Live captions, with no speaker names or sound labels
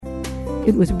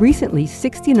It was recently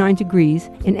 69 degrees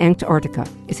in Antarctica.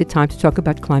 Is it time to talk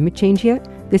about climate change yet?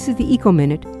 This is the Eco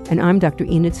Minute, and I'm Dr.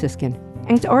 Enid Siskin.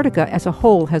 Antarctica as a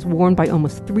whole has warmed by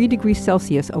almost 3 degrees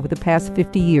Celsius over the past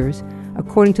 50 years,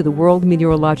 according to the World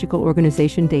Meteorological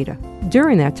Organization data.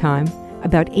 During that time,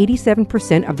 about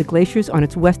 87% of the glaciers on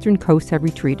its western coast have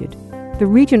retreated. The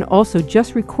region also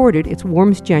just recorded its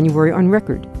warmest January on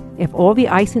record. If all the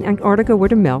ice in Antarctica were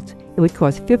to melt, it would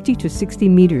cause 50 to 60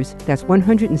 meters, that's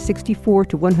 164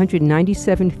 to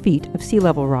 197 feet of sea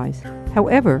level rise.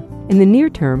 However, in the near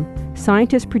term,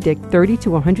 scientists predict 30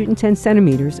 to 110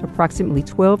 centimeters, approximately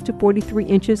 12 to 43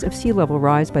 inches of sea level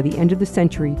rise by the end of the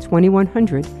century,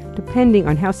 2100, depending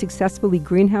on how successfully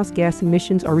greenhouse gas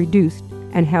emissions are reduced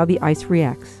and how the ice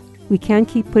reacts. We can't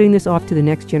keep putting this off to the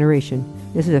next generation.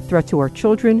 This is a threat to our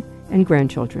children and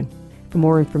grandchildren. For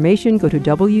more information, go to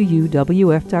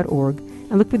WUWF.org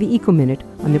and look for the Eco Minute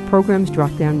on the program's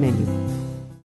drop-down menu.